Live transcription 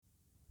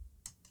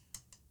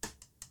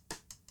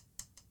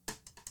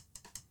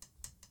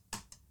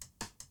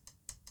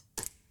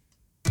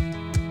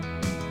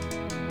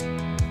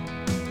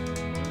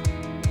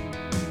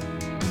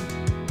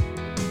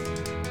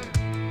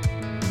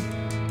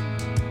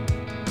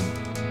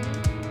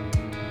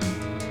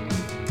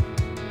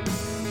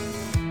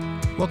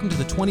Welcome to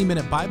the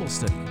 20-Minute Bible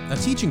Study, a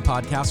teaching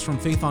podcast from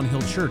Faith on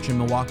Hill Church in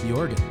Milwaukee,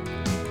 Oregon.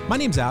 My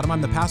name's Adam. I'm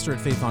the pastor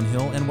at Faith on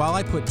Hill, and while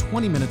I put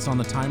 20 minutes on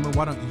the timer,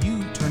 why don't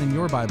you turn in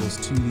your Bibles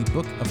to the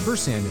book of 1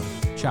 Samuel,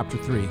 chapter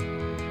 3.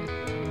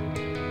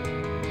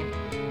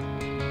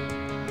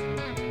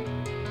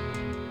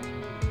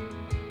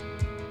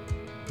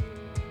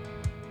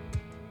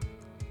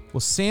 Well,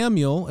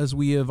 Samuel, as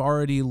we have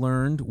already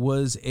learned,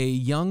 was a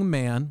young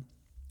man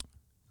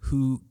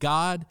who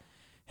God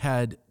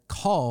had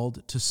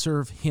called to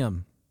serve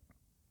him.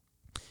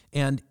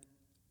 And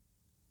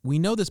we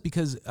know this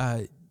because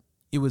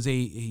it was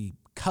a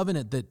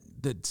covenant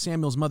that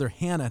Samuel's mother,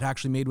 Hannah, had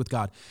actually made with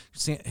God.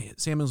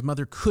 Samuel's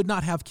mother could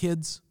not have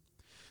kids.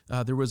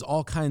 There was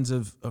all kinds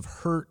of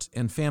hurt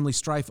and family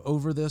strife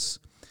over this.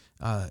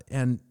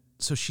 And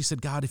so she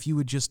said, God, if you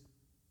would just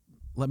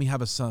let me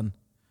have a son,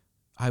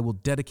 I will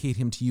dedicate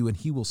him to you and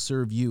he will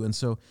serve you. And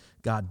so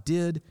God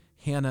did.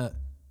 Hannah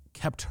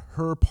kept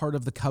her part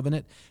of the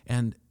covenant.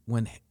 And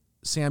when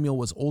Samuel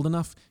was old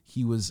enough,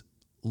 he was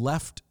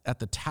left at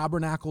the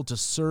tabernacle to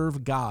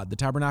serve God. The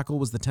tabernacle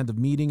was the tent of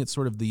meeting. It's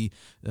sort of the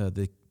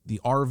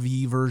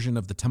RV version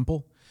of the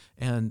temple.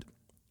 And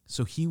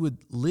so he would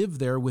live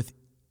there with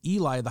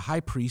Eli, the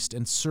high priest,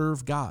 and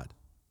serve God.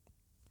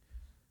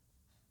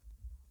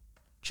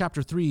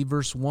 Chapter 3,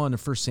 verse 1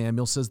 of 1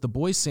 Samuel says, the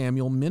boy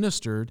Samuel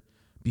ministered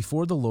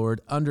before the Lord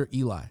under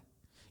Eli.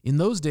 In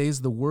those days,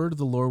 the word of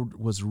the Lord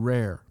was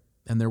rare,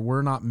 and there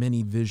were not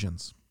many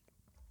visions.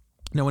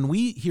 Now, when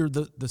we hear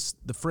the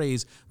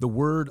phrase, the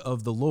word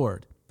of the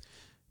Lord,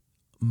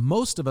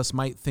 most of us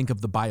might think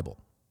of the Bible,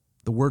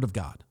 the word of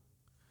God.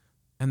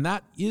 And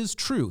that is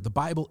true. The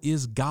Bible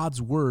is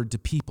God's word to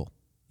people.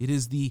 It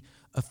is the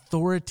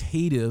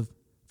authoritative,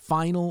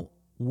 final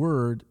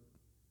word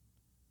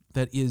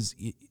that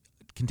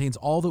contains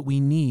all that we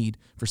need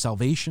for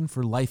salvation,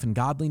 for life and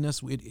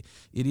godliness. It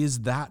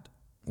is that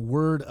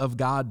word of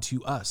God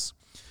to us.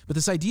 But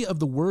this idea of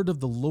the word of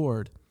the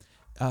Lord,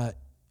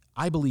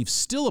 I believe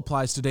still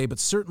applies today, but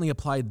certainly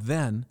applied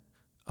then.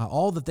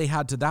 All that they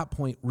had to that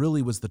point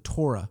really was the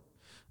Torah,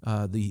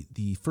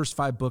 the first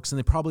 5 books, and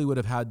they probably would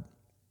have had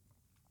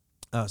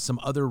some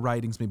other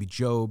writings, maybe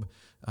Job.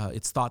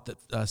 It's thought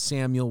that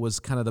Samuel was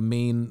kind of the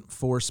main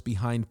force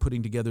behind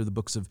putting together the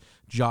books of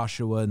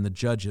Joshua and the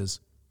Judges.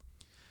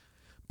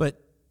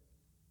 But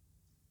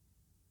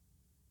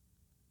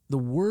the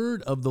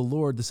word of the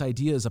Lord, this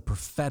idea is a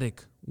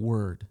prophetic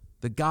word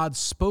that God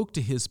spoke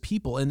to his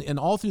people. And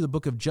all through the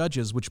book of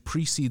Judges, which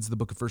precedes the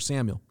book of 1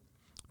 Samuel,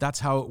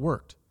 that's how it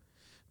worked.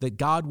 That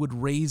God would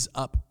raise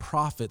up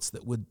prophets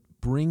that would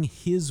bring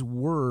his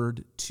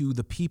word to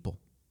the people.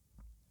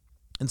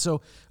 And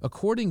so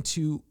according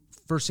to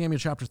 1 Samuel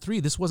chapter 3,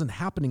 this wasn't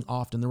happening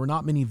often. There were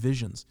not many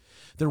visions.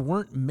 There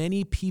weren't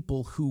many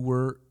people who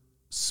were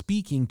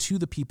speaking to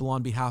the people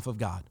on behalf of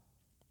God.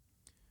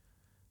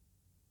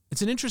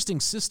 It's an interesting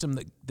system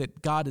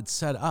that God had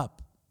set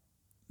up.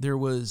 There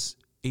was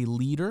a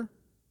leader,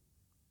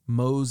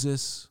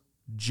 Moses,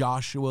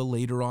 Joshua,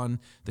 later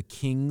on the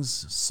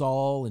kings,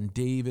 Saul and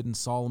David and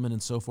Solomon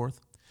and so forth.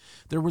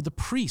 There were the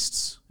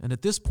priests, and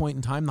at this point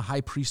in time, the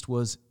high priest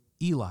was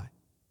Eli.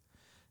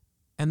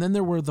 And then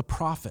there were the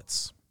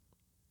prophets.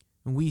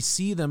 And we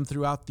see them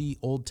throughout the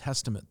Old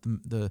Testament,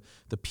 the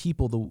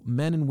people, the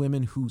men and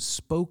women who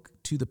spoke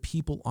to the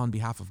people on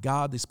behalf of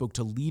God. They spoke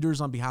to leaders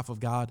on behalf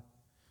of God.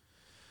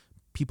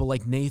 People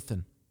like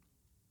Nathan,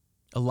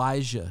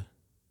 Elijah,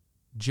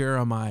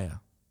 Jeremiah,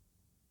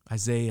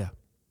 Isaiah.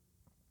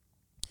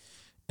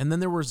 And then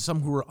there were some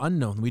who were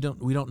unknown. We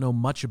don't know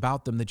much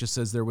about them. That just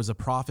says there was a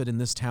prophet in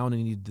this town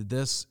and he did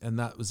this, and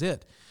that was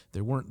it.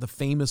 There weren't the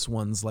famous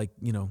ones like,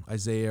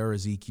 Isaiah or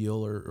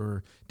Ezekiel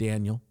or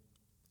Daniel.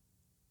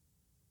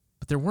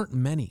 But there weren't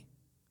many.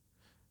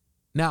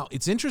 Now,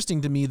 it's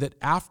interesting to me that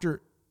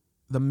after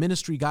the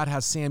ministry God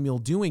has Samuel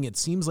doing, it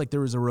seems like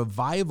there is a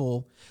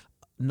revival,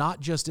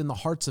 not just in the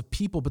hearts of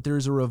people, but there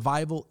is a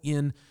revival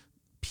in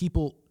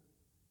people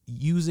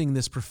using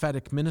this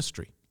prophetic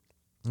ministry.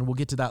 And we'll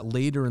get to that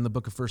later in the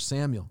book of 1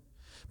 Samuel.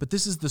 But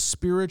this is the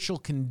spiritual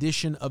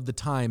condition of the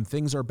time.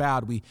 Things are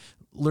bad. We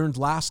learned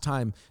last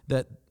time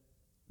that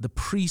the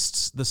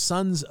priests, the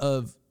sons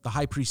of the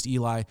high priest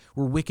Eli,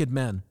 were wicked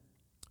men.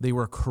 They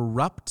were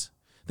corrupt.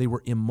 They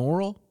were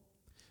immoral.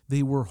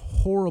 They were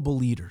horrible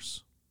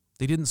leaders.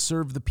 They didn't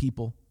serve the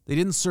people. They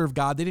didn't serve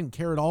God. They didn't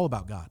care at all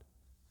about God.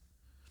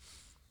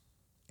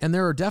 And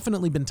there are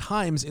definitely been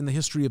times in the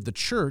history of the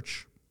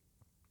church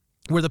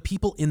where the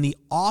people in the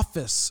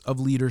office of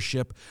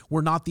leadership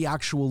were not the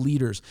actual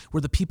leaders, where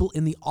the people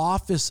in the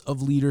office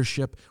of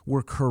leadership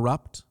were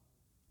corrupt,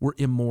 were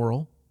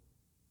immoral.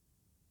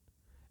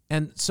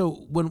 And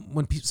so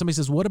when somebody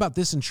says, what about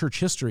this in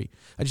church history?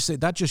 I just say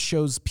that just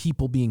shows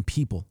people being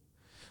people.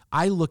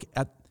 I look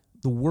at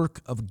the work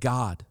of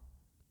God,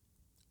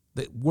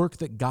 the work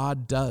that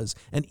God does.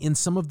 And in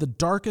some of the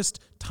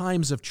darkest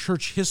times of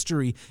church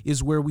history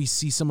is where we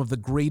see some of the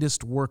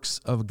greatest works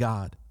of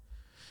God.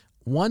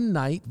 One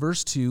night,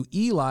 verse 2,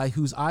 Eli,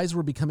 whose eyes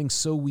were becoming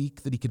so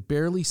weak that he could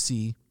barely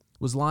see,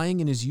 was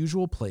lying in his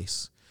usual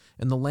place,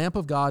 and the lamp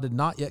of God had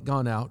not yet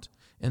gone out,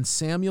 and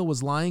Samuel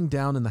was lying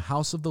down in the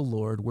house of the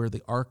Lord where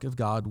the ark of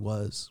God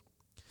was.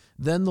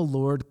 Then the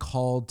Lord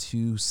called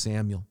to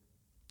Samuel.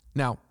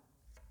 Now,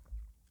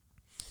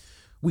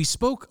 we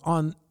spoke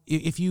on,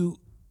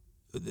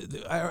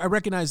 I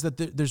recognize that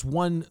there's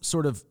one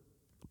sort of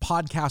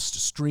podcast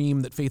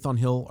stream that Faith on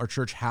Hill, our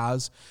church,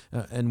 has,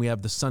 and we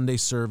have the Sunday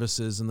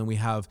services, and then we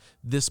have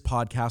this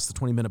podcast, the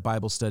 20-minute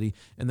Bible study,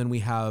 and then we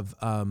have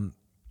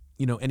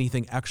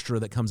anything extra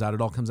that comes out.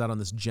 It all comes out on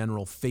this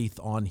general Faith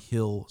on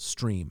Hill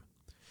stream.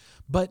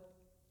 But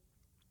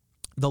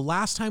the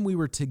last time we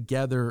were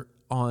together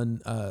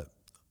on,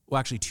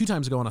 actually 2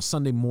 times ago on a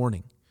Sunday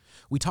morning,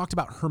 we talked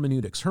about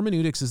hermeneutics.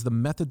 Hermeneutics is the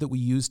method that we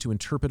use to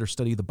interpret or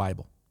study the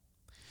Bible.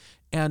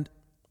 And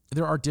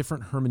there are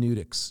different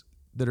hermeneutics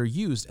that are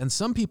used. And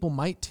some people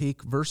might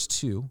take verse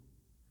 2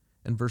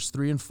 and verse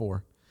 3 and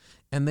 4,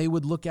 and they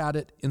would look at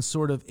it in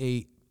sort of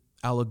a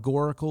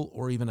allegorical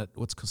or even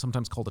what's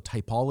sometimes called a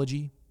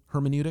typology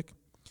hermeneutic.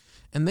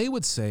 And they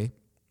would say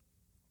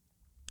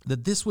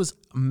that this was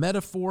a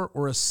metaphor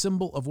or a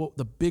symbol of what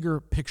the bigger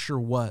picture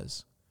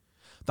was.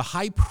 The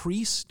high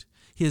priest,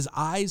 his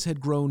eyes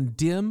had grown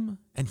dim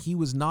and he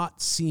was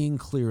not seeing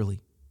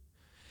clearly.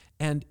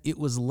 And it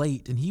was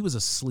late and he was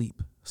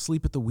asleep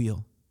at the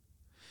wheel.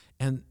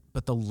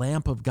 But the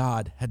lamp of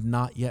God had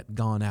not yet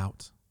gone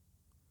out.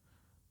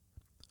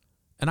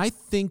 And I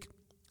think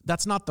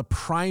that's not the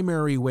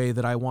primary way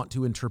that I want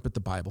to interpret the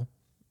Bible,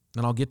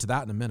 and I'll get to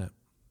that in a minute.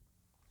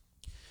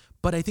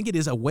 But I think it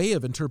is a way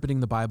of interpreting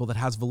the Bible that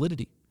has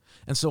validity.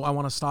 And so I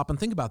want to stop and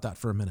think about that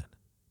for a minute.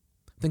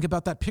 Think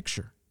about that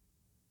picture.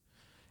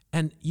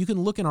 And you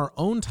can look in our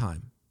own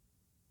time,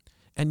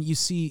 and you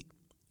see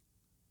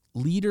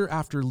leader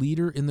after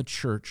leader in the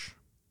church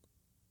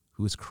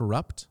who is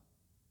corrupt,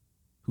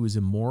 who is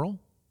immoral.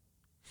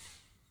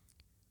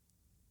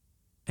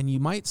 And you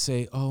might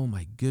say, oh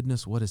my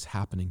goodness, what is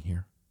happening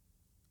here?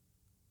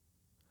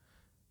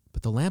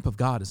 But the lamp of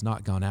God has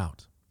not gone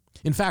out.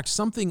 In fact,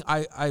 something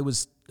I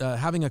was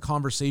having a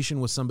conversation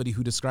with somebody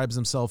who describes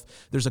himself,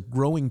 there's a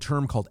growing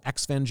term called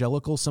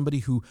exvangelical, somebody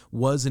who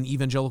was an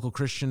evangelical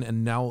Christian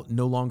and now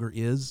no longer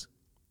is.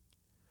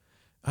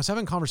 I was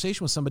having a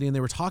conversation with somebody and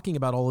they were talking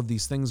about all of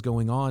these things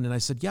going on. And I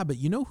said, yeah, but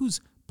you know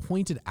who's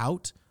pointed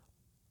out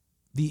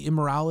the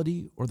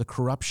immorality or the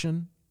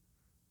corruption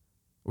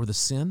or the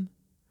sin?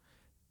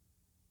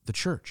 The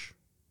church.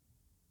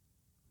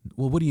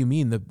 Well, what do you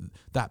mean?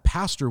 That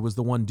pastor was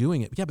the one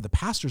doing it. Yeah, but the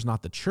pastor's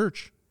not the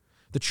church.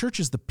 The church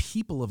is the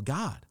people of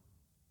God.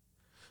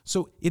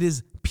 So it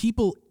is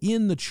people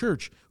in the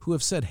church who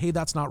have said, hey,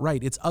 that's not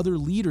right. It's other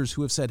leaders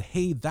who have said,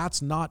 hey,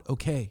 that's not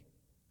okay.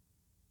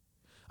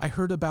 I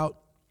heard about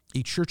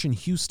a church in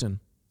Houston,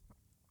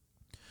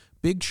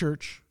 big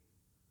church,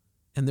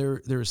 and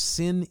there is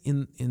sin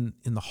in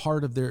the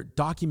heart of their,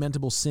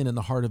 documentable sin in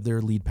the heart of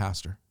their lead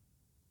pastor.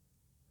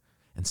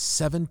 And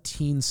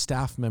 17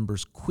 staff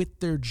members quit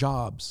their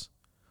jobs,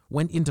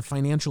 went into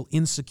financial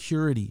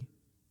insecurity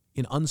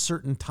in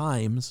uncertain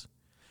times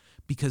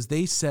because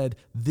they said,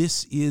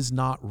 this is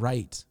not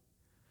right.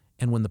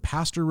 And when the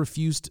pastor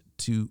refused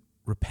to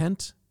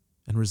repent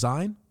and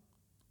resign,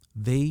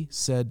 they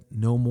said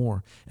no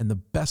more. And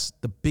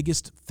the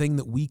biggest thing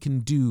that we can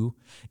do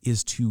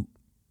is to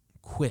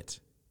quit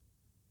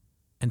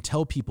and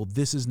tell people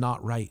this is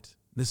not right.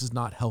 This is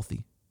not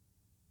healthy.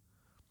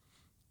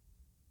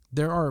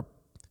 There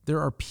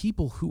are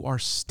people who are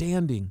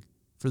standing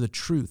for the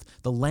truth.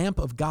 The lamp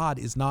of God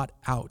is not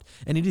out.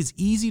 And it is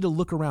easy to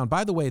look around.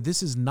 By the way,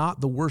 this is not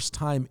the worst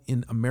time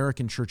in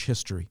American church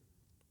history.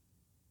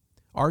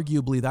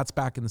 Arguably, that's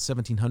back in the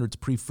 1700s,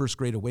 pre-First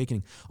Great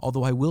Awakening,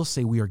 although I will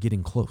say we are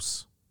getting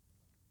close.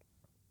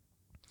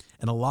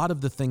 And a lot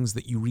of the things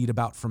that you read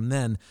about from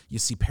then, you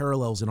see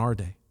parallels in our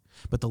day.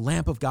 But the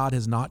lamp of God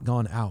has not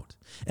gone out.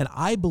 And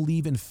I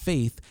believe in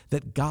faith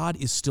that God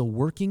is still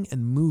working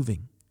and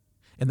moving,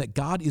 and that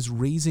God is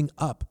raising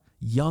up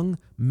young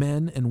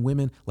men and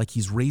women like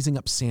he's raising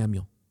up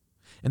Samuel,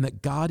 and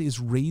that God is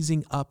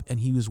raising up and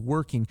he is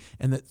working,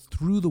 and that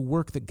through the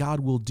work that God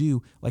will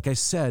do, like I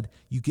said,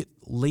 you get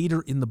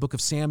later in the book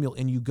of Samuel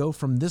and you go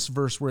from this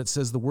verse where it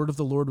says the word of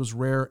the Lord was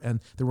rare and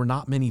there were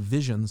not many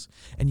visions,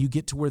 and you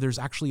get to where there's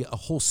actually a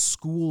whole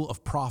school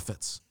of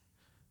prophets.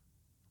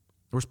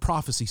 There was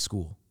prophecy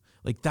school.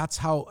 Like that's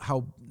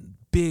how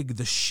big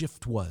the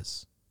shift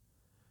was.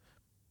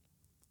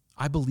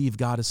 I believe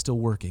God is still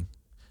working.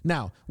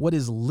 Now, what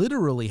is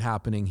literally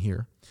happening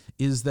here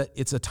is that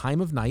it's a time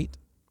of night.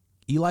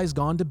 Eli's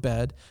gone to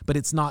bed, but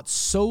it's not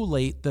so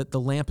late that the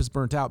lamp is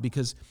burnt out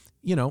because,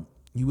 you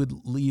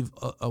would leave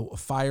a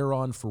fire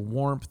on for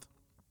warmth.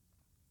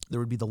 There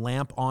would be the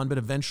lamp on, but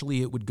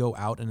eventually it would go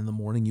out, and in the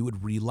morning you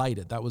would relight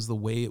it. That was the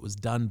way it was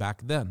done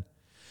back then.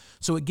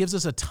 So it gives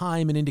us a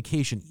time and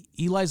indication.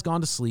 Eli's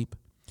gone to sleep,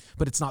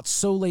 but it's not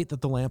so late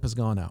that the lamp has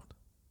gone out.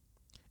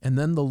 And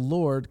then the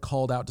Lord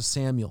called out to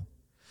Samuel.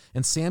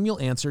 And Samuel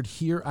answered,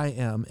 "Here I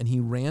am." And he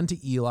ran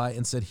to Eli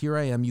and said, "Here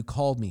I am, you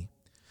called me."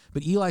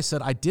 But Eli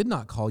said, "I did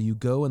not call you.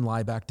 Go and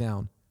lie back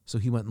down." So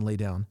he went and lay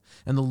down.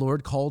 And the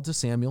Lord called to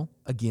Samuel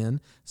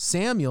again.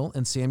 Samuel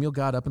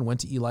got up and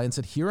went to Eli and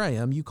said, "Here I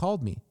am, you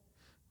called me."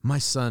 "My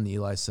son,"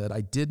 Eli said,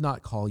 "I did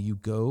not call you.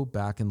 Go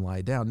back and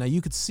lie down." Now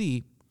you could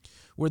see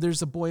where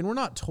there's a boy, and we're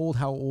not told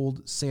how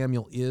old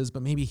Samuel is,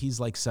 but maybe he's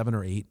like 7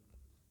 or 8.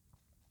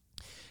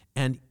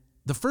 And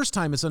the first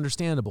time it's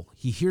understandable.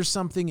 He hears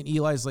something and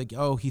Eli's like,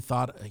 "Oh, he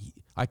thought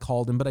I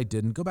called him, but I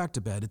didn't. Go back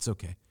to bed. It's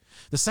okay."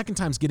 The second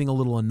time's getting a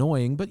little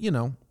annoying, but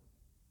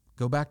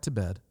go back to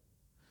bed.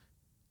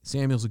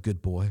 Samuel's a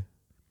good boy.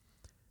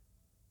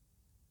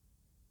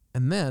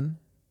 And then,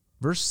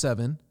 verse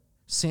 7,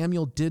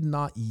 Samuel did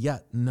not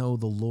yet know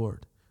the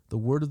Lord. The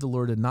word of the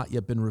Lord had not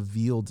yet been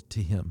revealed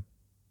to him.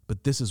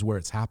 But this is where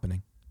it's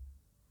happening.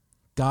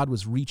 God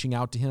was reaching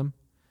out to him.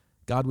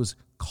 God was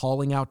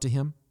calling out to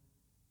him.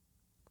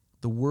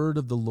 The word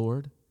of the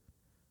Lord.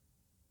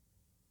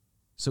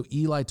 So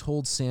Eli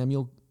told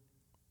Samuel,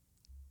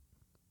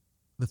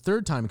 the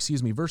third time,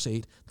 verse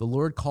 8, the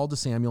Lord called to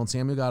Samuel, and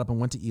Samuel got up and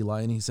went to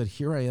Eli, and he said,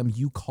 "Here I am,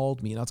 you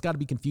called me." Now, it's got to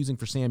be confusing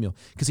for Samuel,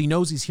 because he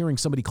knows he's hearing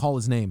somebody call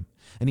his name,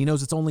 and he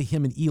knows it's only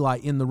him and Eli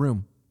in the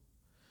room.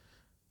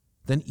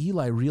 Then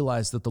Eli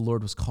realized that the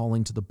Lord was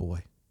calling to the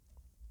boy.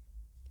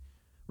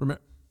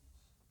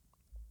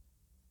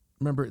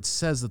 Remember, it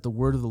says that the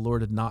word of the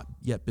Lord had not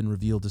yet been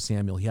revealed to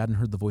Samuel. He hadn't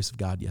heard the voice of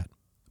God yet.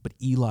 But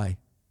Eli,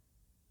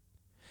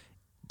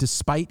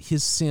 despite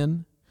his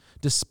sin,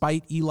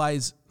 despite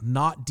Eli's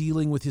not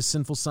dealing with his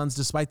sinful sons,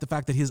 despite the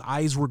fact that his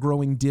eyes were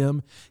growing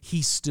dim,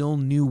 he still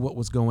knew what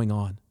was going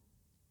on.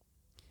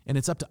 And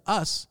it's up to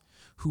us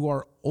who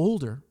are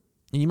older.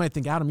 And you might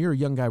think, "Adam, you're a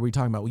young guy. What are you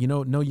talking about?"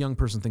 Well, no young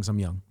person thinks I'm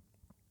young.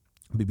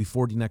 I'll be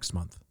 40 next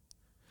month.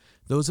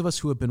 Those of us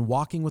who have been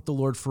walking with the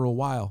Lord for a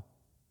while,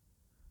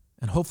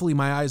 and hopefully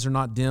my eyes are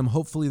not dim,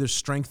 hopefully there's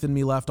strength in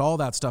me left, all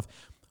that stuff.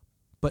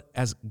 But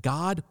as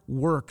God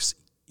works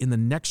in the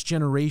next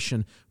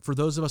generation, for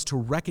those of us to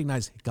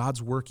recognize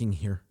God's working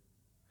here,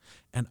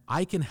 and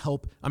I can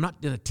help. I'm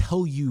not going to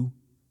tell you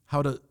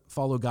how to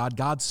follow God.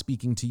 God's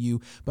speaking to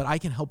you, but I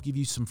can help give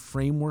you some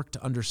framework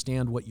to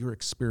understand what you're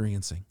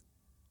experiencing,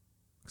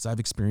 because I've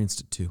experienced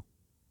it too.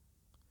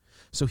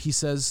 So he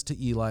says to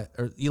Eli,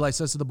 or Eli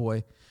says to the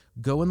boy,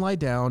 "Go and lie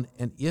down,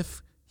 and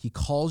if he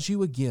calls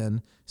you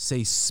again,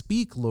 say,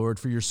 'Speak, Lord,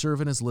 for your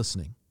servant is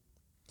listening.'"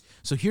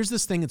 So here's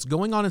this thing that's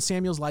going on in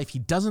Samuel's life. He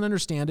doesn't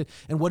understand it.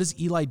 And what does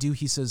Eli do?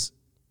 He says,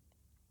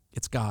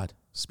 "It's God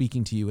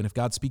speaking to you. And if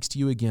God speaks to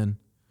you again,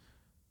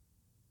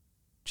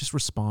 just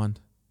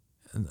respond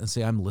and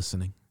say, 'I'm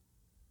listening.'"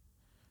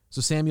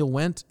 So Samuel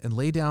went and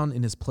lay down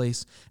in his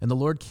place, and the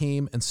Lord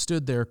came and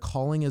stood there,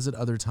 calling as at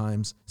other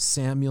times,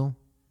 "Samuel,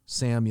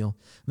 Samuel."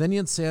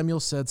 Then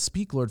Samuel said,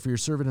 "Speak, Lord, for your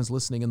servant is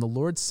listening." And the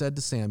Lord said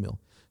to Samuel,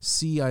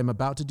 "See, I am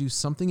about to do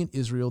something in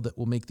Israel that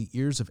will make the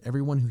ears of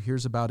everyone who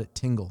hears about it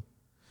tingle."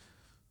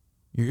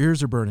 Your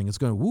ears are burning. It's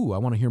going, "Woo, I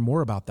want to hear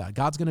more about that."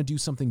 God's going to do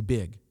something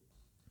big.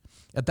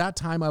 "At that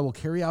time, I will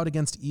carry out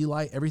against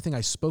Eli everything I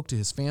spoke to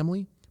his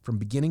family from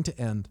beginning to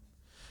end.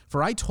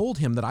 For I told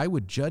him that I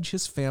would judge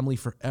his family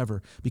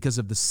forever because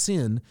of the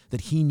sin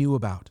that he knew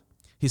about.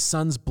 His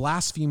sons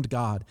blasphemed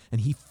God,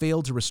 and he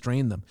failed to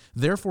restrain them.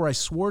 Therefore, I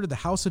swore to the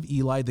house of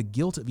Eli, the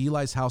guilt of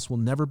Eli's house will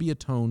never be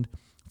atoned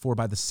for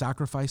by the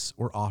sacrifice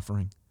or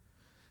offering."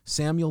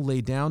 Samuel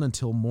lay down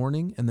until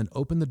morning and then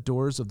opened the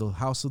doors of the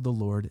house of the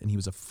Lord, and he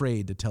was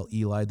afraid to tell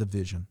Eli the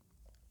vision.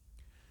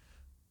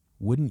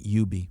 Wouldn't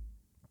you be?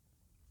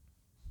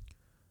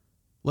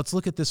 Let's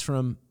look at this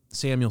from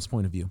Samuel's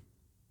point of view.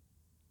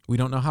 We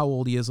don't know how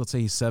old he is. Let's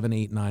say he's 7,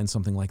 8, 9,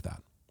 something like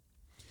that.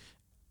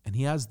 And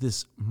he has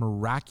this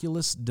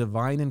miraculous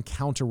divine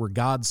encounter where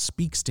God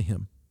speaks to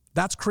him.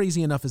 That's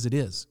crazy enough as it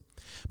is.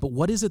 But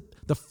what is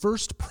it, the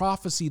first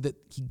prophecy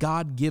that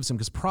God gives him?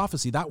 Because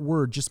prophecy, that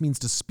word just means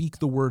to speak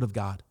the word of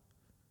God.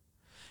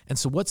 And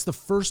so what's the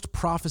first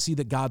prophecy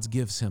that God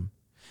gives him?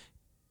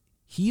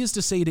 He is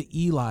to say to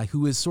Eli,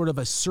 who is sort of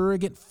a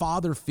surrogate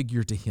father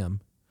figure to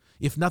him,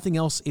 if nothing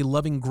else, a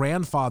loving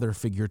grandfather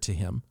figure to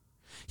him.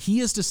 He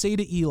is to say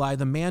to Eli,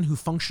 the man who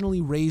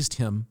functionally raised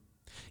him,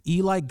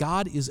 "Eli,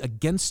 God is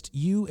against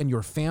you and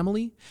your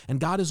family, and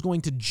God is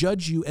going to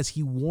judge you as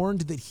he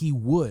warned that he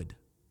would."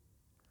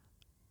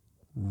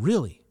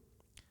 Really?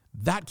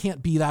 That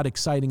can't be that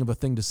exciting of a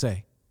thing to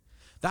say.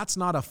 That's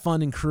not a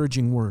fun,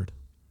 encouraging word.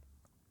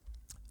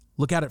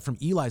 Look at it from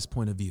Eli's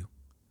point of view.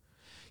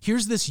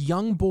 Here's this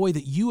young boy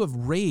that you have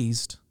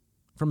raised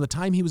from the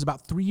time he was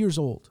about 3 years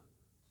old.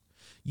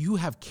 You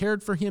have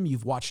cared for him,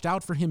 you've watched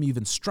out for him, you've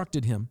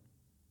instructed him.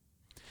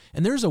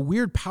 And there's a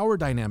weird power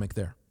dynamic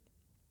there.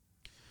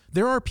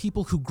 There are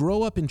people who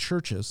grow up in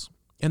churches,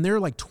 and they're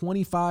like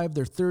 25,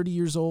 they're 30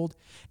 years old,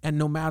 and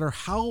no matter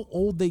how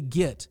old they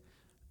get,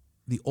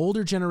 the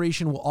older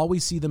generation will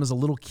always see them as a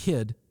little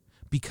kid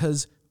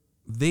because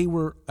they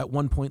were at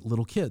one point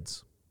little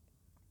kids.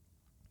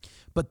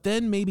 But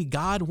then maybe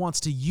God wants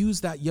to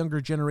use that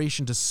younger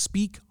generation to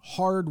speak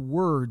hard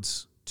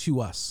words to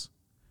us.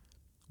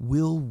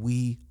 Will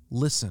we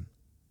listen?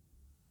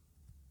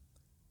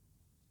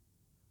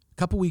 A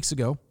couple weeks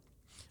ago,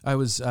 I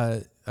was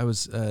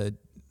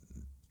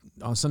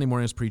on Sunday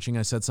morning I was preaching,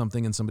 I said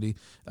something and somebody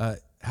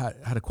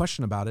had a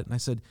question about it. And I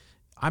said,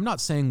 I'm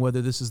not saying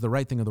whether this is the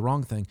right thing or the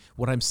wrong thing.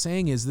 What I'm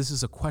saying is this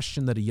is a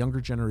question that a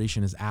younger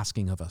generation is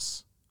asking of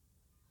us.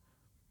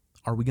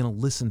 Are we going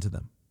to listen to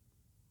them?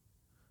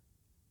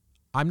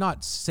 I'm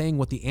not saying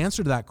what the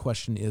answer to that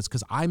question is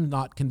because I'm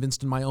not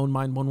convinced in my own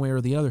mind one way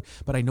or the other,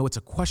 but I know it's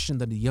a question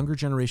that the younger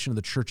generation of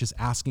the church is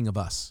asking of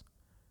us.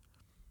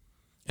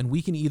 And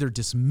we can either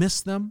dismiss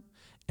them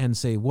and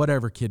say,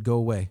 whatever, kid, go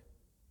away.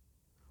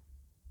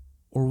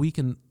 Or we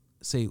can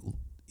say,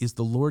 is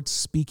the Lord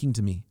speaking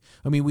to me?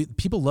 I mean,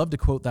 people love to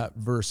quote that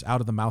verse,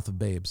 out of the mouth of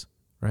babes,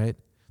 right?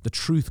 The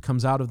truth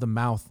comes out of the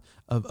mouth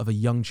of a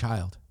young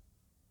child.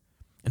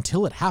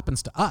 Until it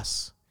happens to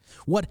us.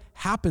 What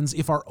happens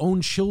if our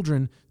own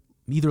children,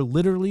 either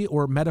literally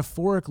or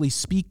metaphorically,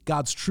 speak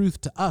God's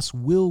truth to us?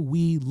 Will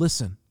we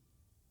listen?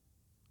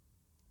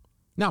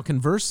 Now,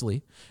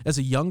 conversely, as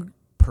a young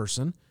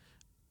person,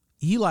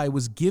 Eli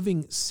was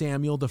giving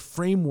Samuel the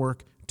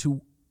framework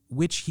to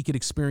which he could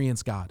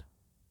experience God.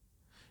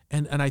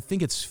 And I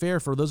think it's fair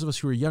for those of us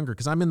who are younger,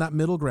 because I'm in that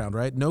middle ground,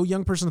 right? No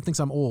young person thinks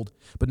I'm old,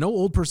 but no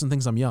old person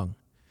thinks I'm young.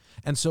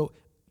 And so,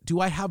 do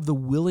I have the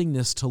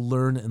willingness to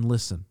learn and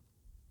listen?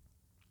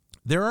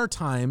 There are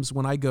times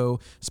when I go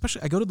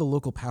to the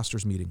local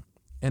pastor's meeting,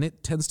 and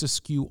it tends to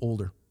skew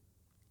older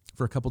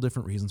for a couple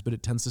different reasons, but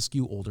it tends to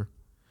skew older.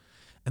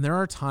 And there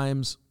are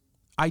times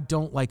I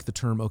don't like the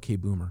term okay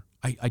boomer.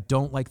 I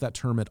don't like that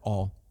term at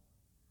all.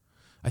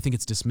 I think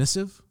it's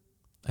dismissive.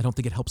 I don't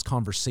think it helps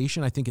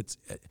conversation. I think it's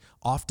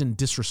often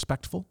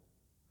disrespectful.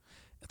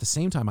 At the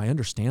same time, I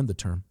understand the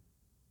term.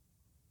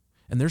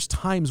 And there's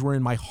times where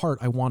in my heart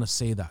I want to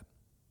say that.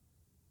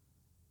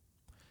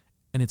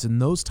 And it's in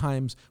those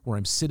times where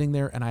I'm sitting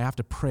there and I have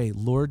to pray,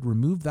 Lord,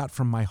 remove that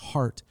from my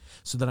heart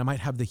so that I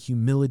might have the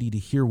humility to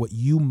hear what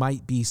you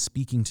might be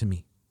speaking to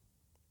me.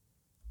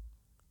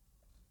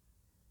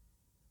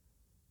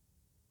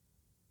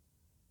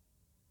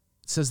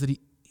 It says that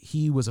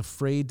he was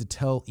afraid to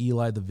tell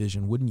Eli the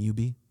vision. Wouldn't you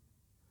be?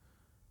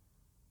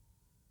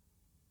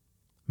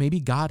 Maybe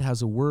God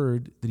has a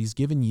word that he's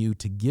given you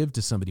to give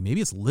to somebody.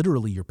 Maybe it's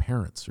literally your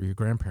parents or your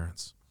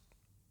grandparents.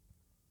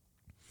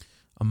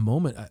 A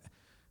moment,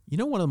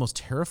 one of the most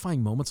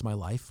terrifying moments of my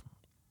life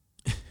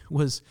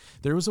was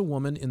there was a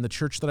woman in the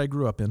church that I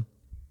grew up in,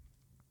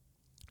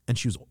 and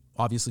she's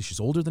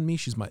older than me.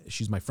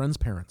 She's my friend's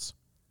parents.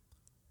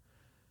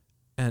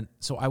 And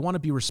so I want to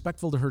be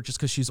respectful to her just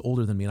because she's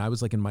older than me. And I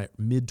was like in my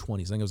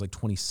mid-20s. I think I was like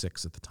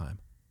 26 at the time.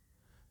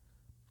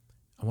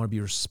 I want to be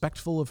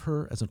respectful of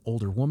her as an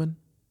older woman,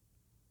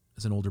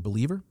 as an older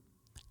believer,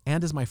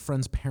 and as my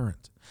friend's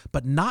parent.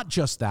 But not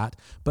just that,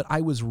 but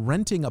I was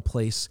renting a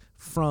place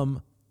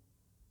from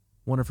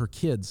one of her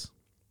kids.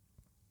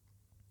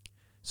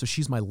 So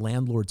she's my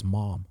landlord's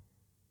mom.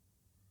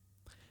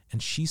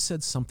 And she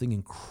said something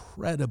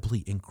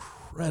incredibly,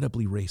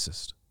 incredibly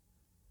racist.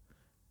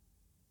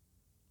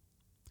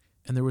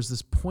 And there was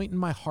this point in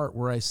my heart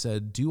where I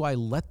said, do I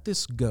let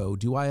this go?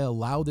 Do I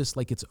allow this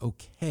like it's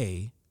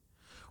okay?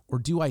 Or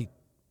do I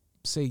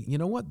say, you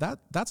know what,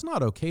 that's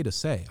not okay to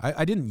say.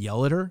 I didn't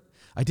yell at her.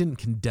 I didn't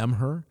condemn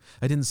her.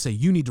 I didn't say,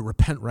 you need to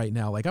repent right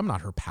now. Like, I'm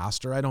not her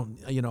pastor. I was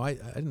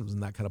in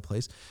that kind of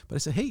place. But I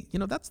said, hey,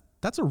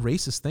 that's a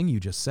racist thing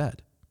you just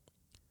said.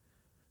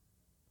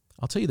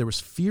 I'll tell you, there was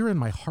fear in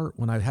my heart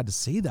when I had to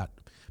say that.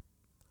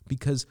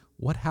 Because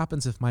what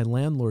happens if my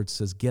landlord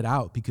says, get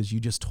out because you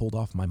just told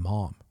off my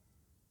mom?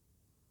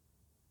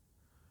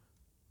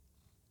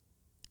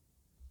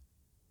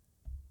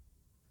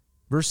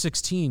 Verse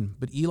 16,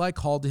 but Eli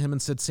called to him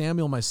and said,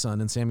 Samuel, my son.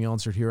 And Samuel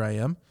answered, here I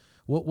am.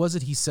 What was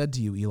it he said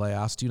to you? Eli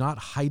asked. Do not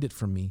hide it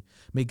from me.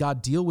 May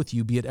God deal with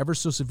you, be it ever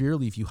so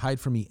severely, if you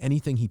hide from me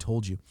anything he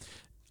told you.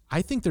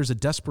 I think there's a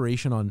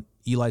desperation on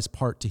Eli's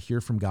part to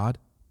hear from God.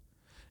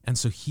 And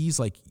so he's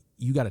like,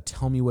 you got to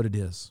tell me what it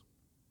is.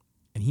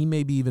 And he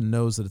maybe even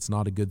knows that it's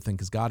not a good thing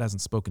because God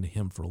hasn't spoken to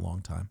him for a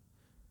long time.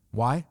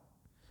 Why?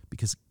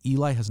 Because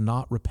Eli has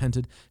not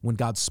repented. When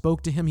God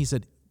spoke to him, he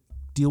said,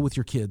 deal with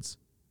your kids.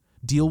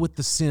 Deal with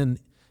the sin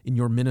in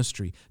your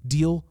ministry.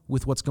 Deal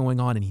with what's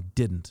going on, and he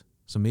didn't.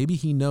 So maybe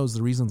he knows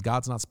the reason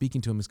God's not speaking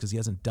to him is because he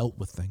hasn't dealt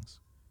with things.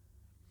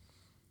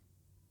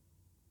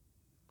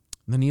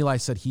 And then Eli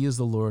said, he is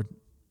the Lord.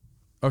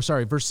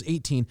 Verse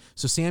 18.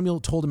 So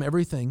Samuel told him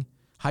everything,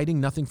 hiding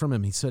nothing from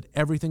him. He said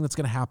everything that's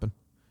going to happen.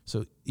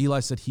 So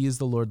Eli said, he is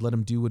the Lord. Let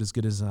him do what is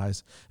good in his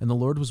eyes. And the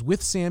Lord was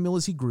with Samuel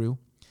as he grew,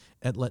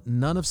 and let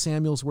none of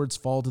Samuel's words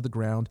fall to the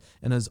ground.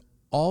 And as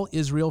all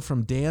Israel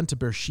from Dan to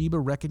Beersheba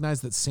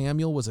recognized that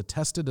Samuel was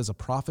attested as a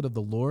prophet of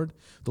the Lord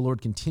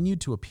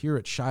continued to appear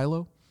at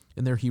Shiloh,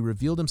 and there he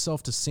revealed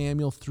himself to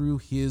Samuel through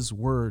his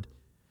word.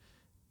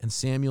 And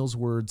Samuel's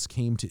words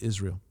came to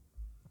Israel.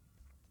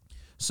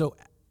 So,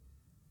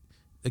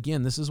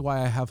 again, this is why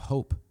I have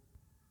hope.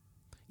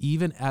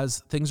 Even as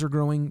things are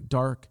growing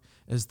dark,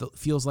 as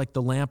feels like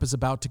the lamp is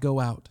about to go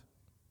out,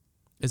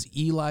 as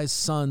Eli's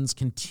sons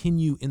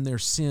continue in their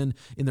sin,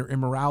 in their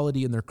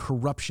immorality, in their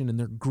corruption, in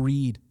their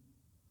greed,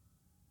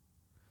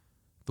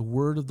 the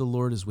word of the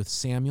Lord is with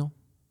Samuel,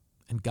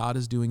 and God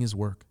is doing his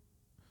work.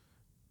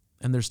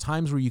 And there's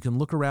times where you can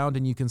look around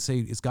and you can say,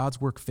 is God's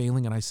work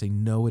failing? And I say,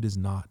 no, it is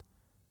not.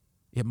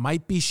 It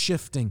might be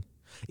shifting.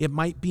 It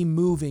might be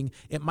moving.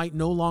 It might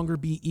no longer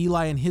be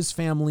Eli and his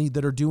family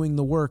that are doing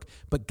the work,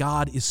 but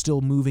God is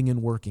still moving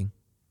and working.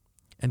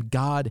 And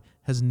God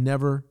has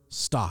never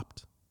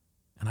stopped.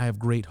 And I have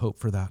great hope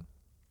for that.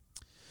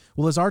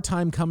 Well, as our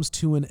time comes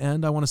to an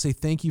end, I want to say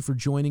thank you for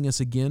joining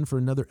us again for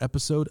another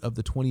episode of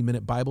the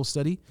 20-Minute Bible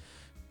Study.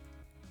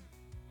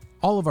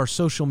 All of our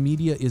social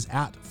media is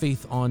at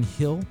Faith on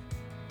Hill.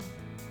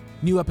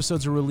 New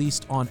episodes are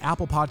released on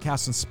Apple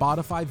Podcasts and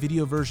Spotify.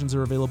 Video versions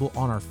are available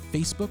on our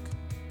Facebook.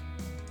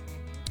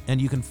 And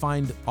you can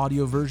find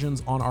audio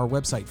versions on our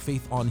website,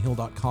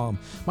 faithonhill.com.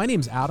 My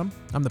name's Adam.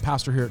 I'm the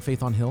pastor here at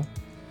Faith on Hill.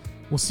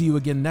 We'll see you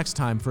again next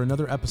time for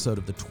another episode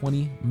of the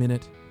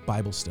 20-Minute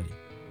Bible Study.